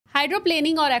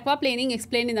Hydroplaning or aquaplaning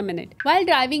explained in a minute. While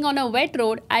driving on a wet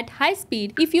road at high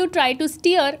speed, if you try to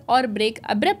steer or brake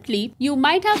abruptly, you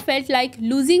might have felt like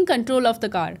losing control of the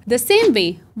car. The same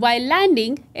way, while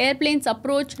landing, airplanes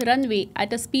approach runway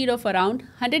at a speed of around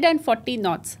 140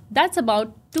 knots. That's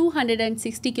about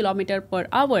 260 km per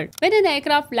hour. When an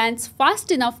aircraft lands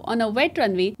fast enough on a wet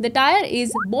runway, the tire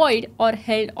is buoyed or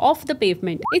held off the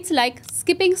pavement. It's like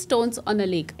skipping stones on a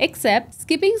lake. Except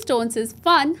skipping stones is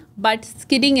fun, but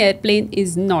skidding airplane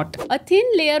is not. A thin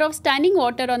layer of standing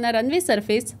water on a runway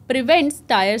surface prevents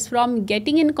tires from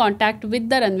getting in contact with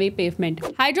the runway pavement.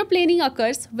 Hydroplaning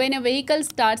occurs when a vehicle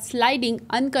starts sliding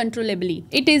uncontrollably.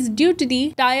 It is due to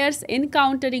the tires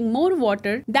encountering more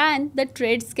water than the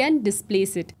treads can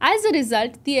displace it. As a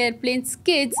result, the airplane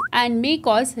skids and may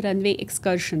cause runway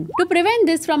excursion. To prevent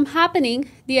this from happening,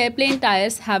 the airplane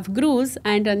tires have grooves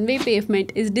and runway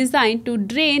pavement is designed to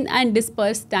drain and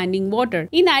disperse standing water.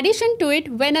 In addition to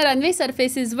it, when a runway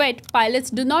surface is wet, pilots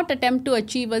do not attempt to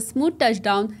achieve a smooth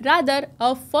touchdown. Rather,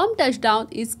 a firm touchdown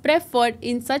is preferred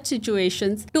in such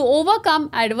situations to overcome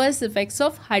adverse effects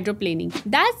of hydroplaning.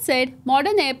 That said,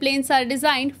 modern airplanes are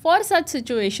designed for such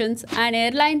situations and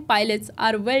airline pilots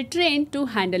are well trained to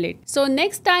handle it. So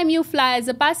next time you fly as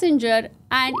a passenger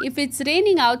and if it's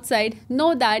raining outside,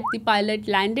 know that the pilot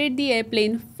landed the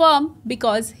airplane firm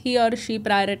because he or she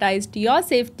prioritized your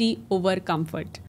safety over comfort.